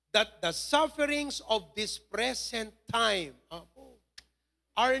 that the sufferings of this present time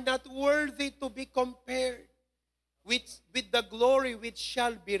are not worthy to be compared with the glory which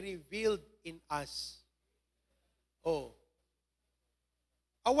shall be revealed in us. Oh.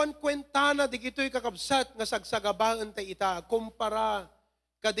 Awan kwenta na di gito'y kakabsat nga sagsagabaan ta ita, kumpara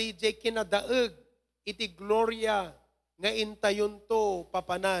kadijay kinadaeg iti gloria nga intayon to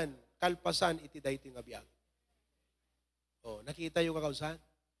papanan, kalpasan iti dayti nga biag. Oh, nakita yung kakabsat?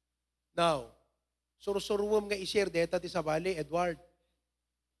 Now, sursuruwam nga i-share deta ti sabali, Edward.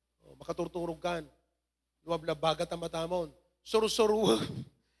 Oh, makaturturog kan. Luwabla bagat ang matamon. Sursuruwam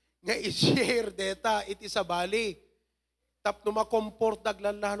nga i-share deta iti sabali. Tap no makomport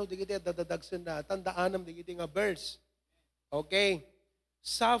daglalano digiti dadadagsen na tandaanam digiti nga verse. Okay?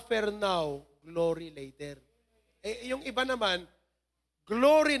 Suffer now, glory later. Yung iba naman,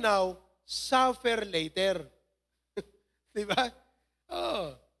 glory now, suffer later. Di ba?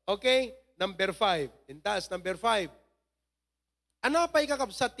 Oh, okay? Number 5. Intas, number 5. Anapay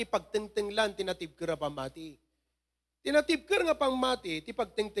kakabsat ti pagtingtinglan tinatibkira pamati. Tinatibkir nga pamati ti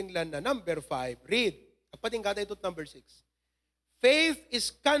pagtingtinglan na number 5. Read. Kapating kata ito't number 6. Faith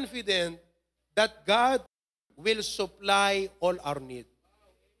is confident that God will supply all our need.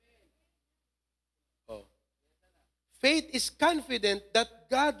 Oh. Faith is confident that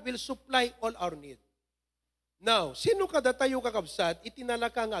God will supply all our need. Now, sino kada tayo kakabsat,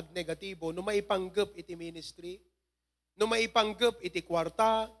 itinalaka nga negatibo, no maipanggap iti ministry, no maipanggap iti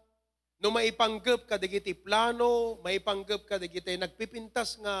kwarta, no maipanggap kadigiti plano, maipanggap kadigiti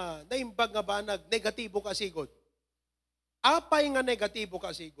nagpipintas nga naimbag nga banag, negatibo kasigod. Apay nga negatibo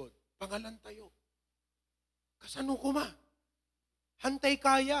kasigod, pangalan tayo. Kasano kuma? Hantay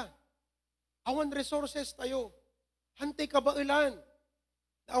kaya. Awan resources tayo. Hantay kabailan.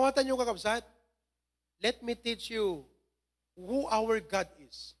 Naawatan nyo kakabsat? Let me teach you who our God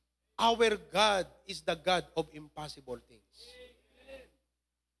is. Our God is the God of impossible things.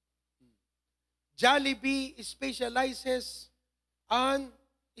 Jollibee specializes on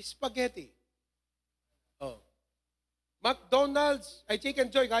spaghetti. Oh. McDonald's, ay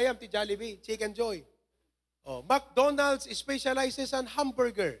Chicken Joy, kayam ti Jollibee, Chicken Joy. Oh, McDonald's specializes on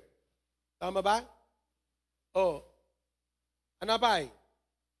hamburger. Tama ba? Oh. Ano ba?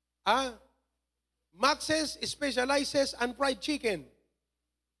 Max's specializes on fried chicken.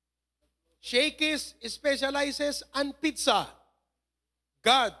 Shakey's specializes on pizza.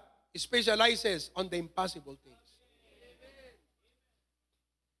 God specializes on the impossible things.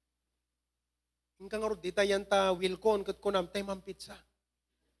 Ingka nga ro, di tayan ta wilkon, kat kunam, tayo mam pizza.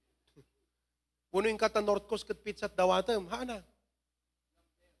 Puno yung kata North Coast, kat pizza at dawatam, hana.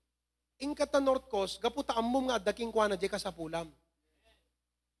 Ingka ta North Coast, gaputa amom nga daking kwa na di ka sa pulam.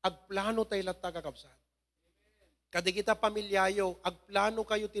 Agplano tayo latta kakabsat. Kadi kita pamilyayo, agplano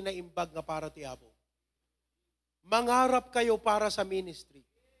kayo tinaimbag nga para ti Apo. Mangarap kayo para sa ministry.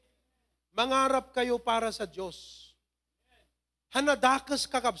 Mangarap kayo para sa Diyos. Hanadakas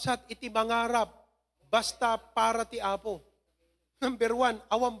kakabsat, iti mangarap, basta para ti Apo. Number 1,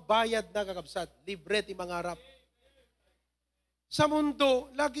 awang bayad na kakabsat, libre ti mangarap. Sa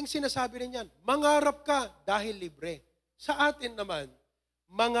mundo, laging sinasabi rin yan, mangarap ka dahil libre. Sa atin naman,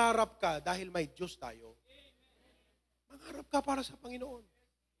 mangarap ka dahil may Diyos tayo. Mangarap ka para sa Panginoon.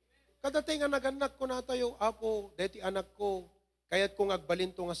 Kadating nga naganak ko na tayo, Apo, deti anak ko, kaya't kung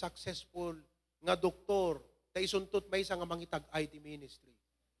agbalinto nga successful, nga doktor, ta isuntot may isa nga mangitag IT ministry.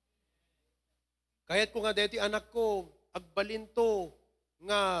 Kaya't kung nga deti anak ko, agbalinto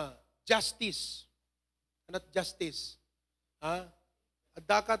nga justice. Anat justice? Ha?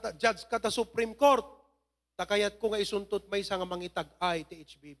 Adda judge ka ta Supreme Court, takayat ko nga isuntot may isa nga mangitag IT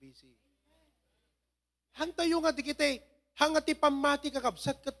HBBC. Hantayo nga di kita, hanga ti pamati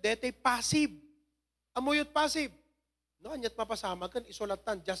kakabsat kat dete passive. Amoyot passive. No, anyat mapasama kan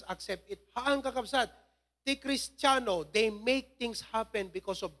isolatan, just accept it. Haan kakabsat. Ti Kristiyano, they make things happen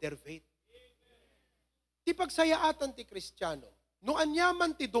because of their faith. Ti pagsayaatan ti Kristiyano, no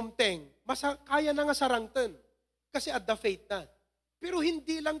anyaman ti dumteng, kaya na nga sarangten. Kasi at the faith na. Pero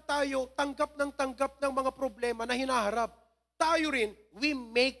hindi lang tayo tanggap ng mga problema na hinaharap. Tayo rin, we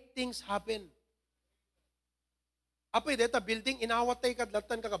make things happen. Apay deta building inawat tay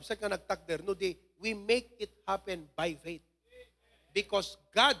kadlatan kakabsat nga nagtakder no di we make it happen by faith. Because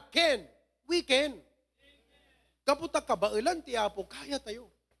God can, we can. Kaputa kabailan ti Apo, kaya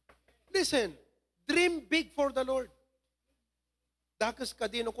tayo. Listen, dream big for the Lord. Dakas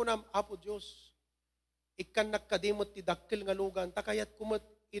kadino ko nam Apo Dios. Ikan nakadimot ti dakkel nga lugan takayat kumot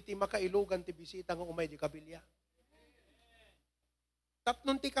iti makailugan ti bisita nga umay di kabilya.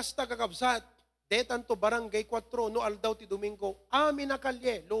 Tapnon ti kasta kakabsat. Detan to barangay 4, no aldaw ti Domingo, amin na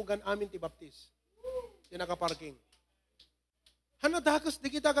kalye, lugan amin ti baptis. Di nakaparking. Hanadakas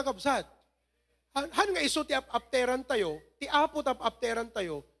di kita kakabsat. Han nga iso ti apteran tayo, ti apo tap apteran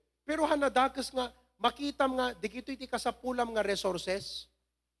tayo, pero hanadakas nga, makitam nga, di kito iti kasapulam nga resources,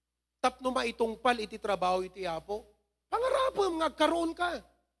 tapno maitungpal iti trabaho iti apo, pangarapam nga, karoon ka.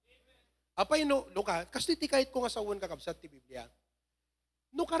 Apay no, Luka, kasi ti kahit ko nga sawan kakabsat ti Biblia,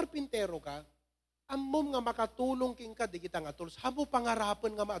 no karpintero ka, amom nga makatulong king ka, di kita nga tools, habo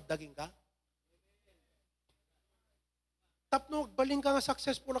pangarapan nga maagdaging ka. Tapno, baling ka nga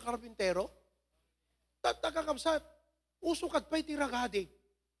successful na karpintero, tatakakabsat, uso kat pa'y tiragadi.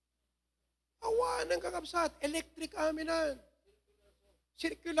 Awanan kakabsat, electric aminan,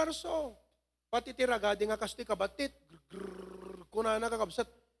 circular saw, pati tiragadi nga kasti kabatit, kunana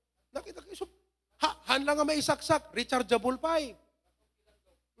kakabsat, nakita kayo, han lang nga may isaksak, rechargeable pa'y.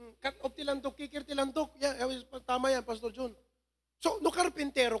 Cut off tilandok, kikir tilandok. Yeah, tama yan, Pastor Jun. So, no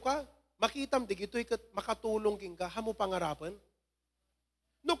karpintero ka, makitam di gito'y makatulong king ka, hamo pangarapan.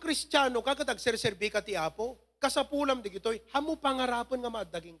 No Kristiyano ka, katag serserbi ka ti Apo, kasapulam di gito'y, hamo pangarapan nga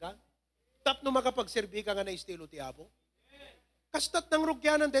maadaging ka. Tap no makapagserbi ka nga na estilo ti Apo. Kastat ng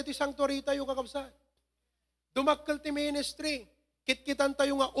rugyanan, dito sanctuary tayo kakabsa. Dumakkel ti ministry, kitkitan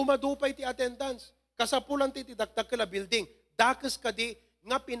tayo nga umadupay ti attendance, kasapulan ti tidaktak ka building, dakas ka di,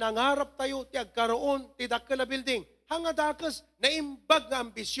 nga pinangarap tayo ti agkaroon ti dakkel na building. Hanga dakas naimbag nga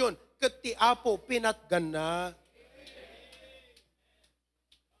ambisyon ket ti Apo pinatgan na.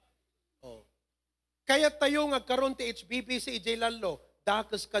 Oh. Kaya tayo nga karon ti HBB si EJ Lalo,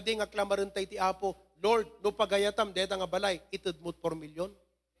 dakas kadi nga klamaren tay ti Apo, Lord, no pagayatam deta nga balay, itudmot 4 milyon.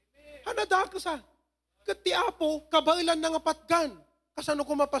 Hana dakas ket ti Apo kabailan na nga patgan. Kasano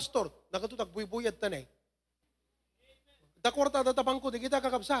ko mapastor? Nakatutag buybuyad tanay. Dakwarta datapang ko, di kita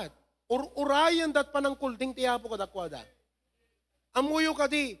kakabsat. Urayan dat panangkul ding tiyapo ka dakwada. Amuyo ka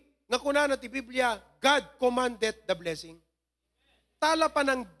di, nga kunana ti Biblia, God commanded the blessing. Tala pa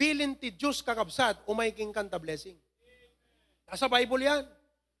ng bilin ti Diyos kakabsat, umayking kan the blessing. Nasa Bible yan.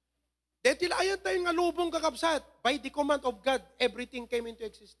 Deti layan tayo nga lubong kakabsat. By the command of God, everything came into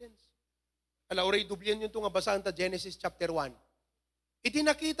existence. Alauray dublyan yun ito nga basaan ta Genesis chapter 1.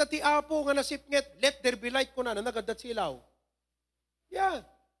 Itinakita ti Apo nga nasipnget, let there be light ko na nagadat silaw. Yeah.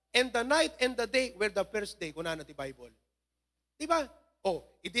 And the night and the day were the first day, kunana ti Bible. Diba?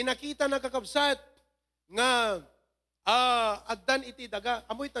 Itinakita na kakabsat nga agdan iti daga.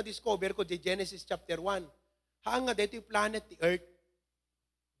 Amoy ta discover ko di Genesis chapter 1. Haan nga dito planet ti Earth.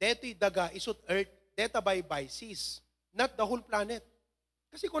 deto'y daga, isot earth, deta by seas, not the whole planet.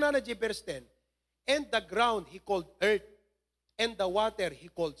 Kasi kung na verse 10, and the ground he called earth, and the water he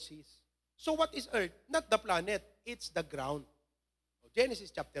called seas. So what is earth? Not the planet, it's the ground.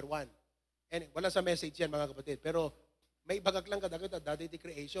 Genesis chapter 1. And wala sa message yan mga kapatid, pero may bagak lang kadagad dati di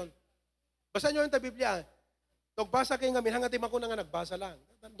creation. Basa nyo ang Biblia. Nagbasa kayo nga, minhangatim ako na nga nagbasa lang.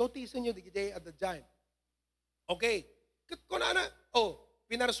 Notice nyo, di kita at the giant. Okay. Kung na,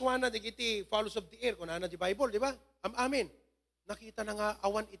 pinarswana, di kita follows of the air, kung na di Bible, di ba? Amen. Nakita na nga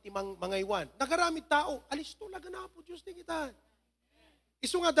awan itimang mga iwan. Nagaramit tao, alis to, laga na po, Diyos di kita.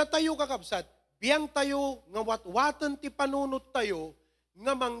 Iso nga datayo kakabsat, biyang tayo, nga watwatan ti panunot tayo,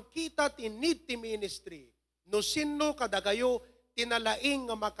 nga mangkita ti need ti ministry. No sino kadagayo,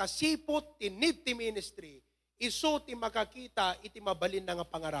 tinalaing nga makasipot ti need ti ministry. Iso ti makakita iti mabalin na nga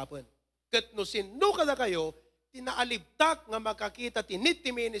pangarapan. Ket no sino kada kayo, tinaalibtak nga makakita ti need ti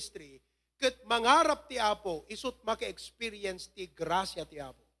ministry, ket mangarap ti Apo, isot maka-experience ti grasya ti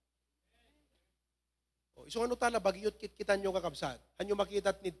Apo. Iso ano tala, bagiyot kita nyo kakabsat, anyo makita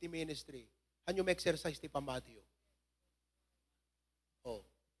ti need ti ministry, anyo ma-exercise ti pamatyo.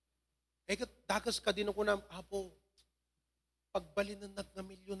 Ket dakas ka din ako na, Apo, pagbalinan nga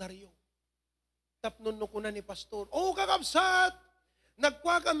milyonaryo. Tapnon ko na ni pastor. Kakabsat!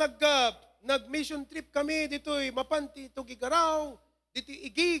 Nag-mission trip kami dito'y mapanti, ito gigaraw, dito'y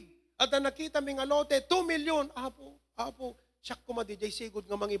igig, at nakita mi nga lote, 2 million. Apo, siyak ko madijay sigod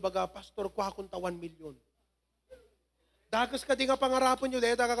nga mangibaga, pastor, kuha kong 1 million. Dakas ka di nga pangarapon nyo,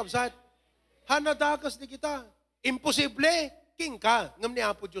 dito kakabsat. Hana dakas di kita. Imposible, king ka, ngam ni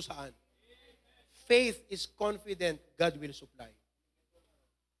Apo Diyos saan. Faith is confident God will supply.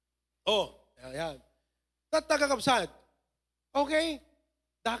 Ayan. Tatagakabsat. Okay?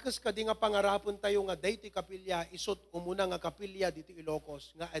 Dakas ka di nga pangarapon tayo nga daytoy kapilya, isot umuna nga kapilya dito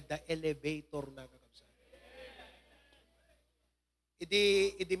Ilocos, nga at the elevator na kakabsat.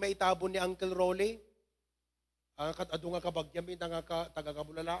 Idi maitabon ni Uncle Rolly, ado nga kabagyan mi nga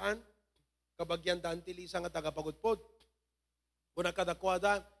tagakabulalaan, kabagyan daan tilisa nga tagapagudpod. Kuna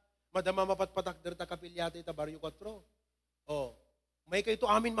kadakwada, madama mapatpatak der ta kapilya ta Barrio 4. May kayo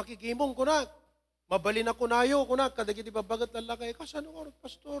amin makikimong kunak. Mabali na kunayo kunak. Kadagiti babagat lalakay. Kasano nga,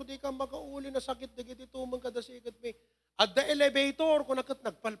 pastor, di ka makauli na sakit. Dagiti tumang kadasigat may. At the elevator, kunak at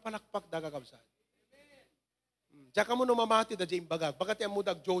nagpalpalakpak dagagabsan. Diyan ka mo numamati da dyan bagag. Bagat yan mo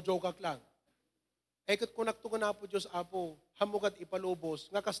dag-jojo kak lang. Kat kunak to ka na po Diyos Apo. Hamugat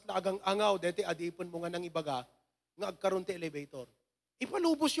ipalubos. Nga kaslagang angaw. Deti adipon mo nga nang ibaga. Nga agkaroon ti elevator.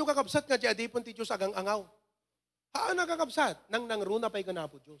 Ipalubos yung kakabsat nga di adipon ti Diyos agang angaw. Haan nakakabsat? Nang nangruna pa'y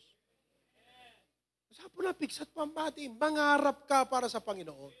ganapo Diyos. Sapo na, piksat pambati, mangarap ka para sa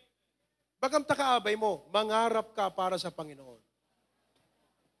Panginoon. Bagam takaabay mo, mangarap ka para sa Panginoon.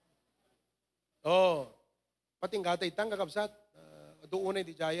 Pating gatay tang kakabsat, doon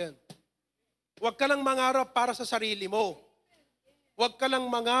di giant. Huwag ka lang mangarap para sa sarili mo. Huwag ka lang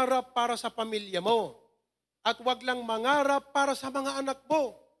mangarap para sa pamilya mo. At huwag lang mangarap para sa mga anak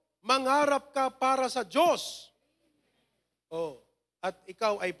mo. Mangarap ka para sa Diyos. At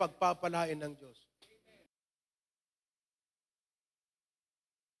ikaw ay pagpapalain ng Diyos.